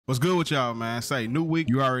What's good with y'all, man? Say new week,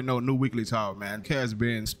 you already know new weekly talk, man. Has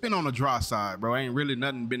been on the dry side, bro. Ain't really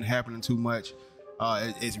nothing been happening too much.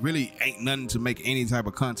 It's really ain't nothing to make any type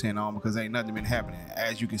of content on because ain't nothing been happening.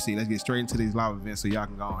 As you can see, let's get straight into these live events so y'all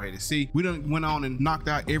can go ahead and see. We done went on and knocked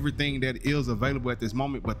out everything that is available at this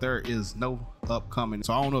moment, but there is no upcoming.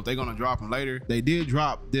 So I don't know if they're gonna drop them later. They did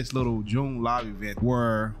drop this little June live event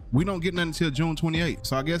where we don't get nothing until June 28th.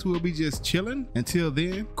 So I guess we'll be just chilling until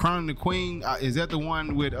then. Crowning the Queen, is that the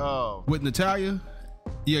one with Natalia?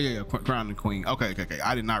 Yeah, Crowning the Queen. Okay.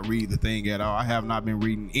 I did not read the thing at all. I have not been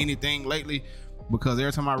reading anything lately, because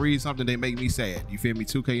every time I read something, they make me sad. You feel me?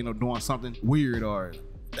 2K, doing something weird, or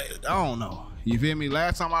I don't know. You feel me?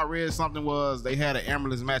 Last time I read something was they had an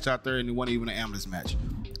ambulance match out there, and it wasn't even an ambulance match.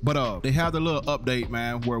 But they have the little update,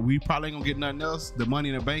 man, where we probably ain't gonna get nothing else, the Money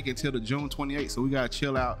in the Bank, until the June 28th. So we gotta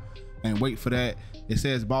chill out and wait for that. It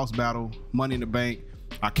says boss battle, Money in the Bank.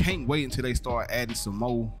 I can't wait until they start adding some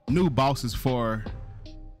more new bosses for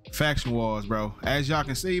Faction Wars, bro. As y'all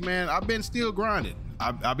can see, man, I've been still grinding.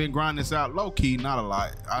 I've been grinding this out low key, not a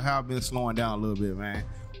lot. I have been slowing down a little bit, man.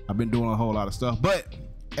 I've been doing a whole lot of stuff, but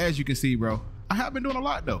as you can see, bro, I have been doing a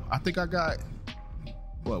lot though. I think I got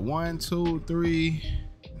what, 1, 2, 3,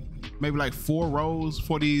 maybe like 4 rows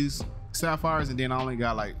for these sapphires, and then I only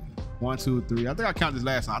got like 1, 2, 3. I think I counted this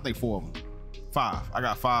last time. I think 4 of them. 5. I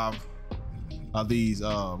got 5 of these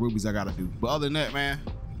rubies I gotta do. But other than that, man,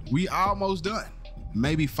 we almost done.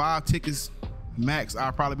 Maybe 5 tickets max.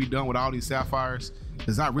 I'll probably be done with all these sapphires,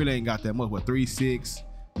 because I really ain't got that much. What, 3, 6,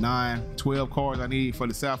 9, 12 cards I need for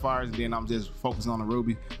the sapphires, and then I'm just focusing on the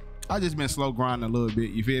ruby. I just been slow grinding a little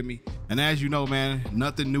bit, you feel me? And as you know, man,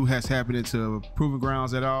 nothing new has happened into Proving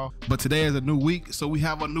Grounds at all. But today is a new week, so we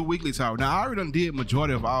have a new weekly tower. Now, I already done did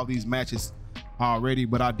majority of all these matches already,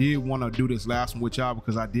 but I did want to do this last one with y'all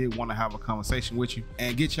because I did want to have a conversation with you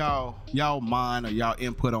and get y'all mind or y'all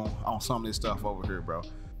input on some of this stuff over here, bro.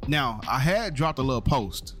 Now, I had dropped a little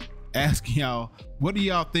post asking y'all, what do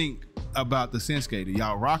y'all think about the Shinsuke?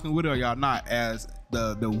 Y'all rocking with it or y'all not as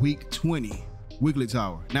the week 20 weekly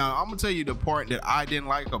tower? Now, I'm gonna tell you the part that I didn't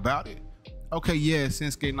like about it. Okay, yeah,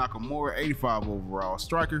 Shinsuke Nakamura, 85 overall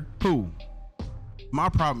striker, cool. My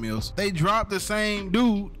problem is they dropped the same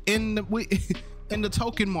dude in the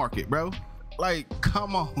token market, bro. Like,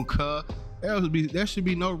 come on, cuz. There should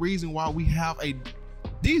be no reason why we have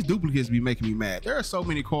these duplicates be making me mad. There are so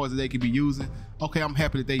many cards that they could be using. Okay, I'm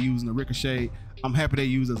happy that they using the Ricochet. I'm happy they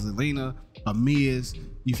use a Zelina, a Miz.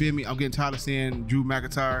 You feel me? I'm getting tired of seeing Drew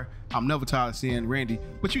McIntyre. I'm never tired of seeing Randy.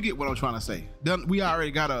 But you get what I'm trying to say. We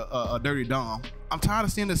already got a Dirty Dom. I'm tired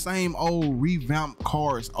of seeing the same old revamped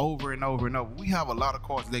cards over and over and over. We have a lot of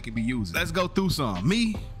cards that they could be using. Let's go through some.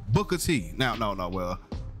 Me, Booker T. Now, no, well,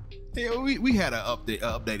 yeah, we had an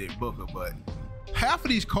updated Booker, but half of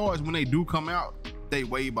these cards, when they do come out, they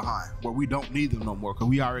way behind, where we don't need them no more because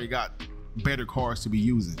we already got better cards to be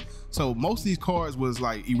using. So most of these cards was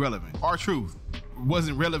like irrelevant. R-Truth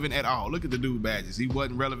wasn't relevant at all. Look at the dude badges. He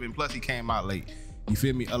wasn't relevant, plus he came out late. You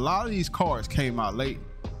feel me? A lot of these cards came out late.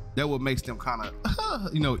 That what makes them kind of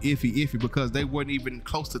iffy because they weren't even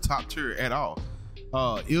close to top tier at all.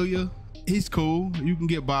 Ilya, he's cool, you can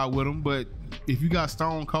get by with him, but if you got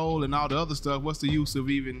Stone Cold and all the other stuff, what's the use of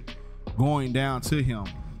even going down to him?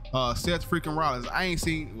 Seth freaking Rollins, I ain't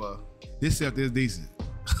seen, well, this Seth is decent.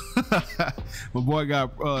 My boy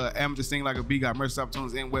got Amateur Sing Like a Bee, got Mercy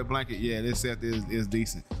Opportunities in Wet Blanket. Yeah, this Seth is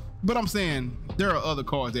decent. But I'm saying there are other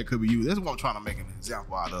cards that could be used. That's what I'm trying to make an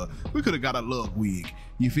example out of. We could have got a Ludwig,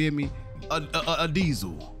 you feel me? A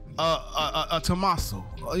Diesel, a Tommaso,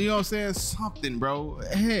 you know what I'm saying? Something, bro.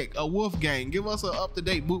 Heck, a Wolfgang. Give us an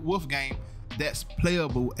up-to-date Wolfgang that's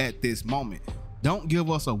playable at this moment. Don't give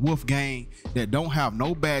us a Wolfgang that don't have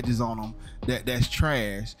no badges on them, that's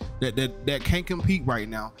trash, that can't compete right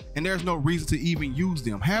now, and there's no reason to even use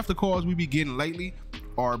them. Half the cards we be getting lately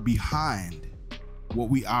are behind what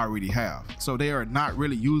we already have, so they are not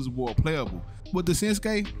really usable or playable. With the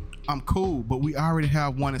Shinsuke, I'm cool, but we already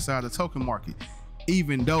have one inside the token market,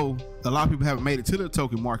 even though a lot of people haven't made it to the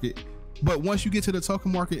token market. But once you get to the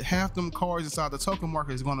token market, half them cards inside the token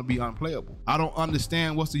market is going to be unplayable. I don't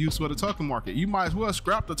understand what's the use for the token market. You might as well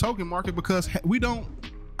scrap the token market, because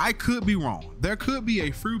I could be wrong. There could be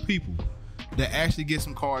a few people that actually get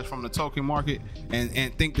some cards from the token market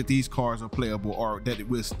and think that these cards are playable, or that it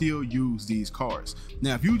will still use these cards.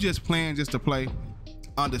 Now, if you just playing just to play,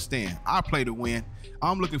 understand. I play to win.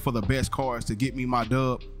 I'm looking for the best cards to get me my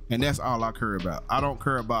dub, and that's all I care about. I don't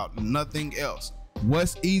care about nothing else.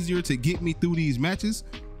 What's easier to get me through these matches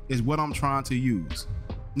is what I'm trying to use.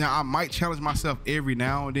 Now, I might challenge myself every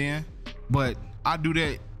now and then, but I do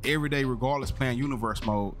that every day regardless, playing universe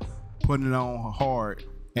mode, putting it on hard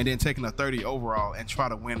and then taking a 30 overall and try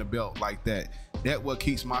to win the belt like that. That what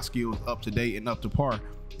keeps my skills up to date and up to par,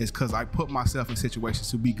 is because I put myself in situations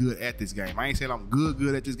to be good at this game. I ain't saying I'm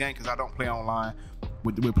good at this game because I don't play online.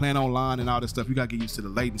 We're playing online and all this stuff. You gotta get used to the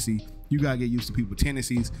latency. You gotta get used to people's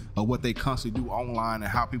tendencies of what they constantly do online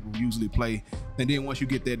and how people usually play. And then once you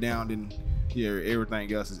get that down, then yeah,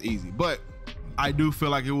 everything else is easy. But I do feel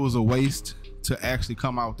like it was a waste to actually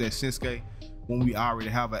come out with that Shinsuke when we already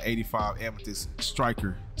have an 85 amethyst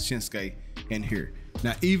striker Shinsuke in here.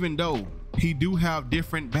 Now, even though he do have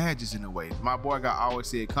different badges in a way, my boy got always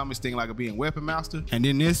said come and sting like a bee and weapon master, and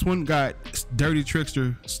then this one got dirty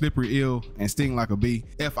trickster, slippery ill, and sting like a bee.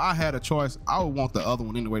 If I had a choice, I would want the other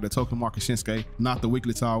one anyway, the token market Shinsuke, not the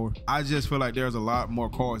weekly tower. I just feel like there's a lot more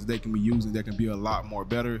cards they can be using that can be a lot more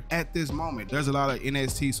better at this moment. There's a lot of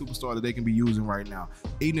NXT superstars that they can be using right now,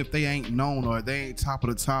 even if they ain't known or they ain't top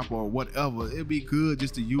of the top or whatever. It'd be good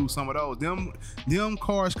just to use some of those. Them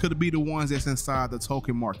cards could be the ones that's inside the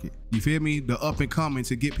token market. You feel me? The up and coming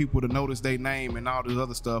to get people to notice their name and all this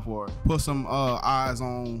other stuff, or put some eyes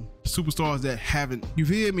on superstars that haven't. You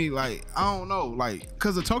feel me? Like, I don't know, like,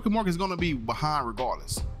 because the token market is going to be behind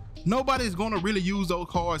regardless. Nobody's going to really use those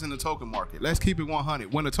cards in the token market. Let's keep it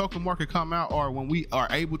 100. When the token market come out, or when we are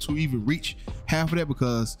able to even reach half of that,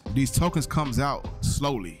 because these tokens comes out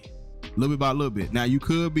slowly, little bit by little bit. Now you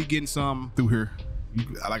could be getting some through here.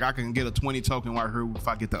 Like I can get a 20 token right here if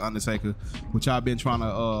I get the Undertaker, which I've been trying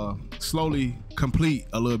to slowly complete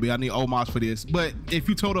a little bit. I need homage for this, but if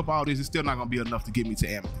you total up all this, it's still not gonna be enough to get me to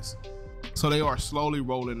amethyst. So they are slowly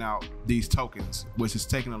rolling out these tokens, which is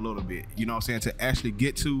taking a little bit, you know what I'm saying, to actually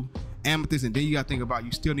get to amethyst. And then you gotta think about,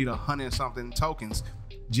 you still need 100 and something tokens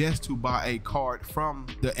just to buy a card from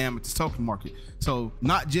the amethyst token market. So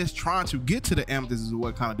not just trying to get to the amethyst is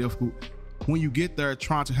what kind of difficult. When you get there,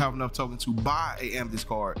 trying to have enough tokens to buy a amethyst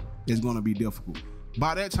card is going to be difficult.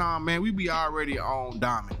 By that time, man, we be already on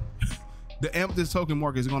diamond. The amethyst token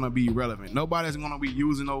market is going to be relevant. Nobody's going to be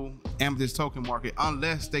using no amethyst token market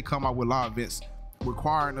unless they come out with live events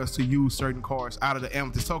requiring us to use certain cards out of the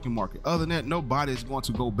amethyst token market. Other than that, nobody's going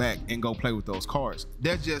to go back and go play with those cards.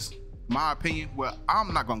 That's just my opinion. Well,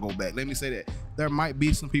 I'm not gonna go back. Let me say that. There might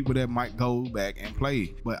be some people that might go back and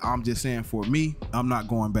play, but I'm just saying, for me, I'm not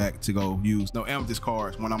going back to go use no amethyst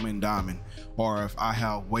cards when I'm in diamond, or if I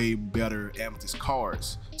have way better amethyst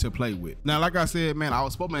cards to play with. Now, like I said, man, I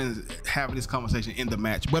was supposed to be having this conversation in the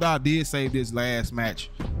match, but I did save this last match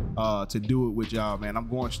to do it with y'all, man. I'm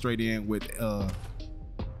going straight in with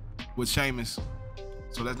Sheamus.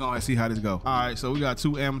 So let's go ahead and see how this go. All right, so we got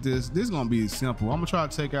 2 amethysts. This is gonna be simple. I'm gonna try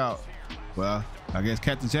to take out, well, I guess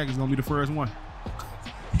Captain Jack is gonna be the first one.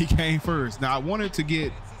 He came first. Now I wanted to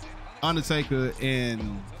get Undertaker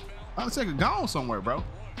gone somewhere, bro,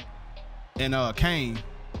 and Kane,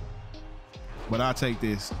 but I'll take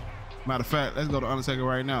this. Matter of fact, let's go to Undertaker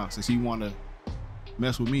right now since he want to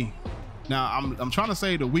mess with me. Now I'm trying to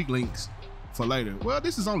save the weak links for later. Well,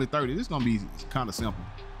 this is only 30. This is gonna be kind of simple.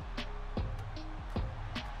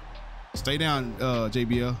 Stay down,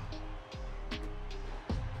 JBL.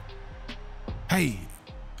 Hey,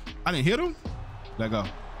 I didn't hit him. Let go.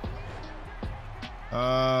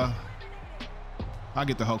 I'll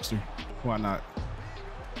get the Hulkster. Why not?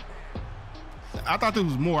 I thought there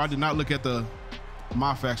was more. I did not look at the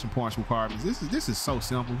MyFaction points requirements. This is so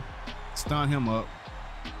simple. Stun him up.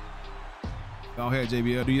 Go ahead,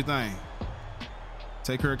 JBL. Do your thing.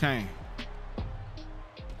 Take Hurricane.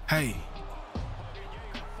 Hey.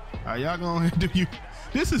 All right, y'all go ahead and do you.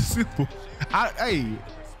 This is simple. Hey,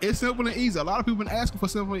 it's simple and easy. A lot of people been asking for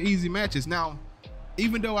simple and easy matches. Now,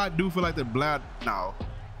 even though I do feel like the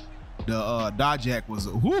Dijak was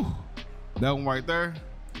whoo, that one right there.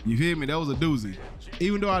 You hear me? That was a doozy.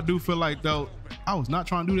 Even though I do feel like, though, I was not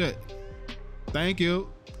trying to do that. Thank you.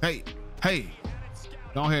 Hey,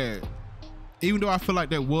 go ahead. Even though I feel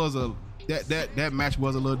like that was that match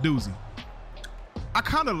was a little doozy, I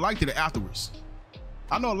kind of liked it afterwards.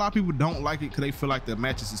 I know a lot of people don't like it because they feel like the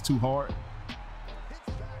matches is too hard.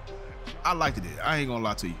 I liked it. I ain't gonna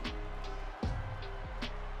lie to you.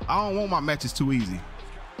 I don't want my matches too easy.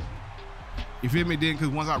 You feel me then? Because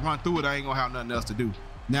once I run through it, I ain't gonna have nothing else to do.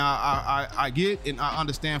 Now, I get and I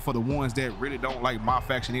understand for the ones that really don't like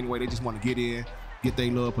MyFaction anyway. They just want to get in, get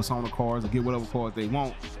their little persona cards, or get whatever cards they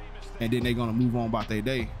want, and then they're gonna move on about their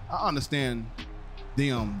day. I understand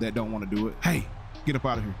them that don't want to do it. Hey, get up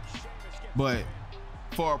out of here. But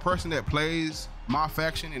for a person that plays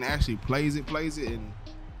MyFaction and actually plays it, and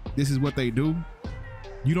this is what they do,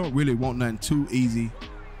 you don't really want nothing too easy.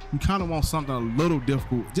 You kind of want something a little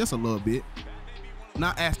difficult, just a little bit.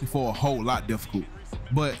 Not asking for a whole lot difficult,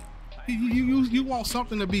 but you want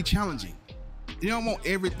something to be challenging. you don't want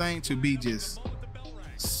everything to be just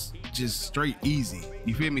straight easy.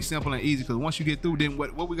 You feel me? Simple and easy. Because once you get through, then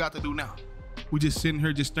what we got to do now? We just sitting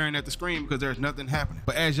here just staring at the screen because there's nothing happening.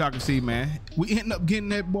 But as y'all can see, man, we end up getting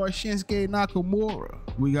that boy Shinsuke Nakamura.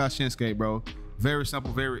 We got Shinsuke, bro. Very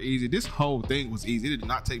simple, very easy. This whole thing was easy. It did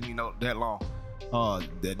not take me that long.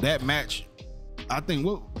 That match, I think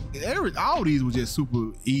all these were just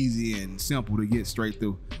super easy and simple to get straight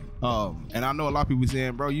through. And I know a lot of people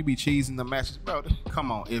saying, bro, you be cheesing the matches. Bro, come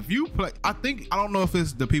on. If you play, I don't know if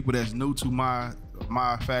it's the people that's new to my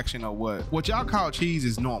faction or what y'all call cheese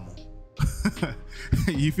is normal.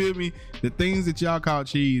 You feel me? The things that y'all call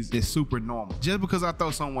cheese is super normal. Just because I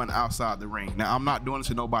throw someone outside the ring. Now, I'm not doing it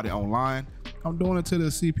to nobody online. I'm doing it to the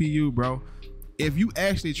CPU, bro. If you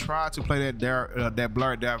actually try to play that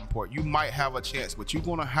Blair Davenport, you might have a chance, but you're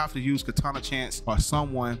gonna have to use Katana Chance or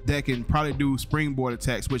someone that can probably do springboard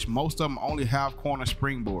attacks, which most of them only have corner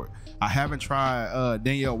springboard. I haven't tried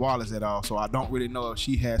Danielle Wallace at all, so I don't really know if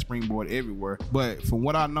she has springboard everywhere. But from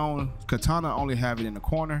what I know, Katana only have it in the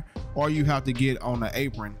corner, or you have to get on the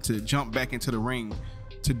apron to jump back into the ring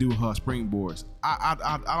to do her springboards.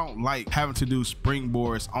 I don't like having to do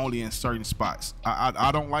springboards only in certain spots.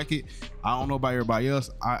 I don't like it. I don't know about everybody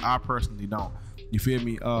else. I personally don't. You feel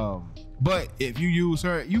me? But if you use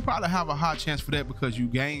her, you probably have a high chance for that because you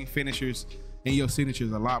gain finishers and your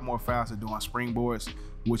signatures a lot more faster doing springboards,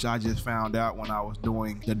 which I just found out when I was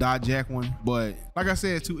doing the Dijak one. But like I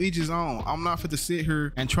said, to each his own. I'm not fit to sit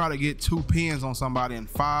here and try to get 2 pins on somebody in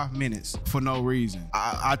 5 minutes for no reason.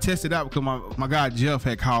 I tested out because my guy Jeff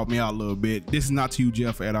had called me out a little bit. This is not to you,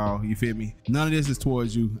 Jeff, at all. You feel me? None of this is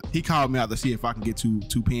towards you. He called me out to see if I can get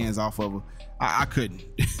two pins off of her. I couldn't.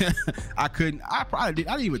 I couldn't. I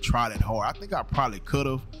didn't even try that hard. I think I probably could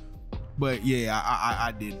have, but yeah,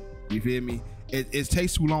 I didn't. You feel me? It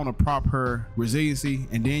takes too long to prop her resiliency,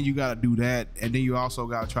 and then you gotta do that, and then you also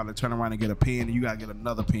gotta try to turn around and get a pin, and you gotta get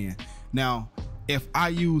another pin. Now, if I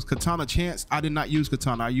use Katana Chance, I did not use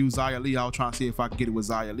Katana. I used Xia Li. I was trying to see if I could get it with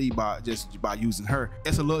Xia Li by using her.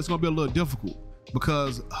 It's gonna be a little difficult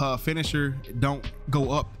because her finisher don't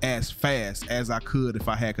go up as fast as I could if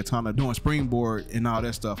I had Katana doing springboard and all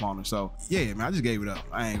that stuff on her. So yeah, man, I just gave it up.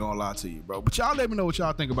 I ain't gonna lie to you, bro. But y'all let me know what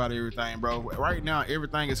y'all think about everything, bro. Right now,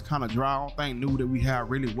 everything is kind of dry. I don't think new that we have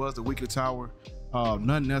really was the weekly tower.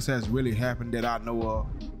 Nothing else has really happened that I know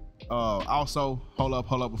of. Also, hold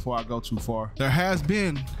up before I go too far. There has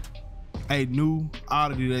been a new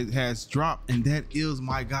oddity that has dropped, and that is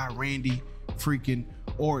my guy Randy freaking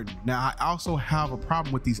Orton. Now, I also have a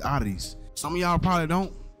problem with these oddities. Some of y'all probably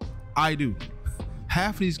don't. I do.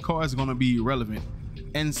 Half of these cards are going to be irrelevant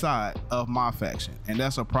inside of my faction, and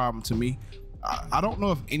that's a problem to me. I don't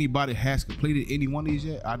know if anybody has completed any one of these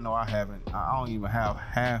yet. I know I haven't. I don't even have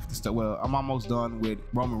half the stuff. Well, I'm almost done with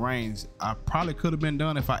Roman Reigns. I probably could have been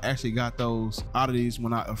done if I actually got those oddities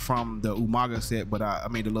from the Umaga set, but I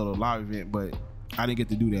made a little live event, but I didn't get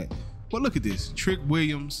to do that. But look at this. Trick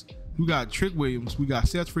Williams. We got Trick Williams, we got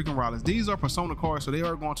Seth freaking Rollins. These are persona cards, so they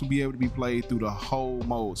are going to be able to be played through the whole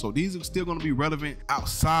mode. So these are still going to be relevant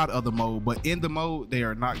outside of the mode, but in the mode, they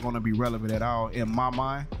are not going to be relevant at all in my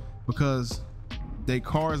mind because their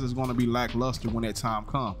cards is going to be lackluster when that time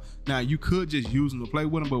comes. Now, you could just use them to play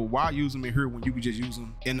with them, but why use them in here when you could just use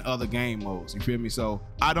them in other game modes? You feel me? So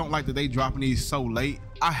I don't like that they dropping these so late.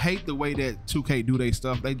 I hate the way that 2K do their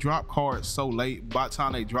stuff. They drop cards so late. By the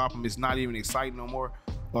time they drop them, it's not even exciting no more,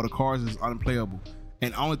 or the cards is unplayable.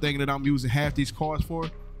 And the only thing that I'm using half these cards for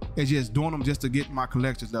is just doing them just to get my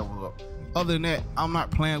collector's level up. Other than that, I'm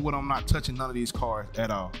not playing with them. I'm not touching none of these cards at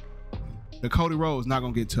all. The Cody Rhodes not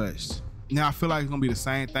gonna get touched. Now I feel like it's gonna be the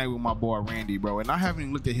same thing with my boy Randy, bro. And I haven't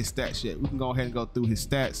even looked at his stats yet. We can go ahead and go through his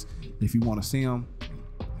stats if you want to see them.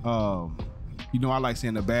 You know I like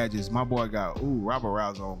seeing the badges. My boy got Robert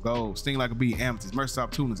Rousey on gold, Sting Like a Bee amethyst, Mercy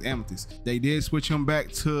Opportunist amethyst. They did switch him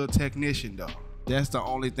back to technician though. That's the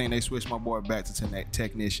only thing they switched my boy back to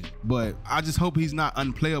technician. But I just hope he's not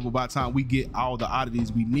unplayable by the time we get all the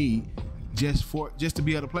oddities we need just to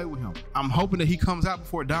be able to play with him. I'm hoping that he comes out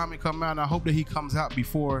before Diamond come out, and I hope that he comes out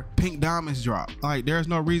before Pink Diamonds drop. Like, there's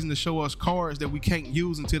no reason to show us cards that we can't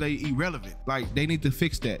use until they irrelevant. Like, they need to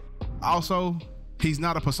fix that. Also, he's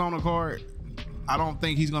not a persona card. I don't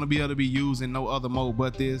think he's gonna be able to be used in no other mode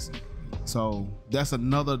but this. So that's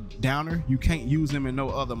another downer. You can't use him in no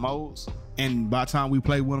other modes. And by the time we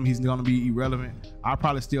play with him, he's gonna be irrelevant. I'll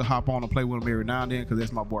probably still hop on and play with him every now and then because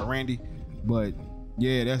that's my boy Randy. But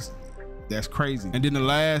yeah, that's crazy. And then the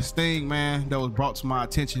last thing, man, that was brought to my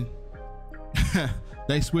attention,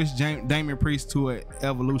 they switched Damian Priest to an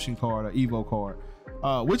evolution card, an Evo card.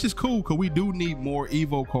 which is cool because we do need more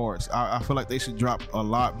Evo cards. I feel like they should drop a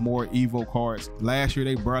lot more Evo cards. Last year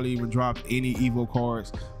they barely even dropped any Evo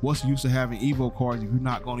cards. What's the use of having Evo cards if you're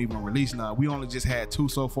not gonna even release none? We only just had 2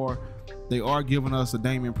 so far. They are giving us a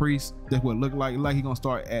Damian Priest that would look like he's gonna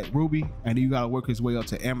start at Ruby and you gotta work his way up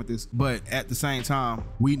to Amethyst. But at the same time,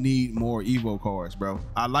 we need more Evo cards, bro.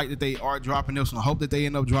 I like that they are dropping this, and I hope that they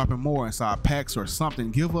end up dropping more inside packs or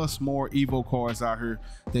something. Give us more Evo cards out here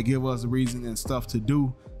that give us a reason and stuff to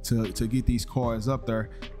do to get these cards up there.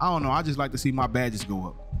 I don't know, I just like to see my badges go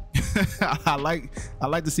up. I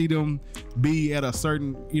like to see them be at a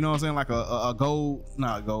certain, you know what I'm saying, like a gold,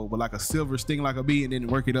 not gold, but like a silver sting like a B, and then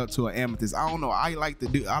work it up to an amethyst. I don't know, I like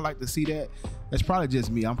to see that. That's probably just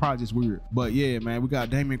me, I'm probably just weird. But yeah, man, we got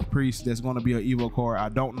Damian Priest that's gonna be an Evo card. I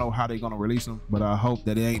don't know how they're gonna release him, but I hope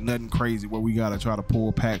that it ain't nothing crazy where we gotta try to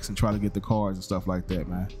pull packs and try to get the cards and stuff like that,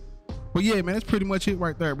 man. But yeah, man, that's pretty much it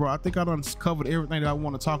right there, bro. I think I done covered everything that I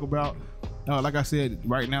want to talk about. Like I said,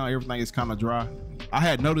 right now everything is kind of dry. I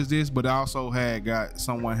had noticed this, but I also had got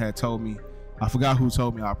someone had told me, I forgot who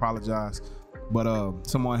told me, I apologize, but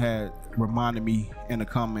someone had reminded me in the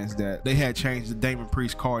comments that they had changed the Damian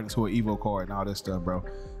Priest card into an Evo card and all that stuff, bro.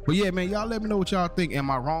 But yeah, man, y'all let me know what y'all think. Am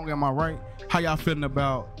I wrong? Am I right? How y'all feeling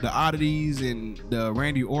about the oddities and the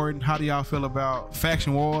Randy Orton? How do y'all feel about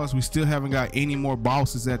faction wars? We still haven't got any more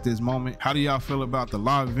bosses at this moment. How do y'all feel about the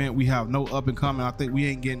live event? We have no up and coming. I think we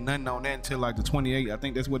ain't getting nothing on that until like the 28th. I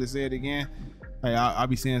think that's what it said again. Hey, I'll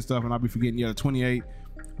be saying stuff and I'll be forgetting. Yeah, the 28th.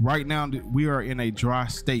 Right now, we are in a dry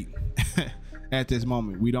state at this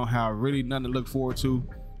moment. We don't have really nothing to look forward to.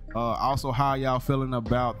 Also, how y'all feeling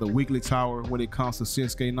about the weekly tower when it comes to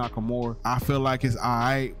Shinsuke Nakamura? I feel like it's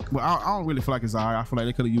alright. Well, I don't really feel like it's alright. I feel like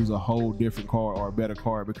they could have used a whole different card or a better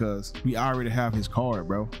card because we already have his card,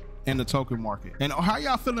 bro, in the token market. And how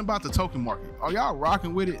y'all feeling about the token market? Are y'all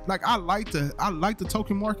rocking with it? Like, I like the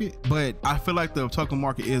token market, but I feel like the token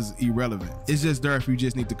market is irrelevant. It's just there if you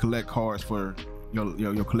just need to collect cards for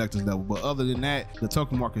your collector's level. But other than that, the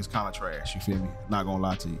token market is kind of trash. You feel me? Not gonna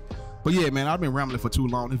lie to you. But yeah, man, I've been rambling for too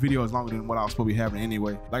long. This video is longer than what I was supposed to be having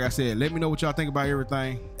anyway. Like I said, let me know what y'all think about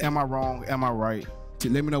everything. Am I wrong? Am I right?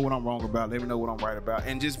 Let me know what I'm wrong about. Let me know what I'm right about.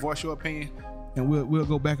 And just voice your opinion. And we'll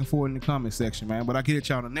go back and forth in the comment section, man. But I'll get at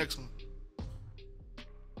y'all in the next one.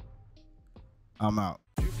 I'm out.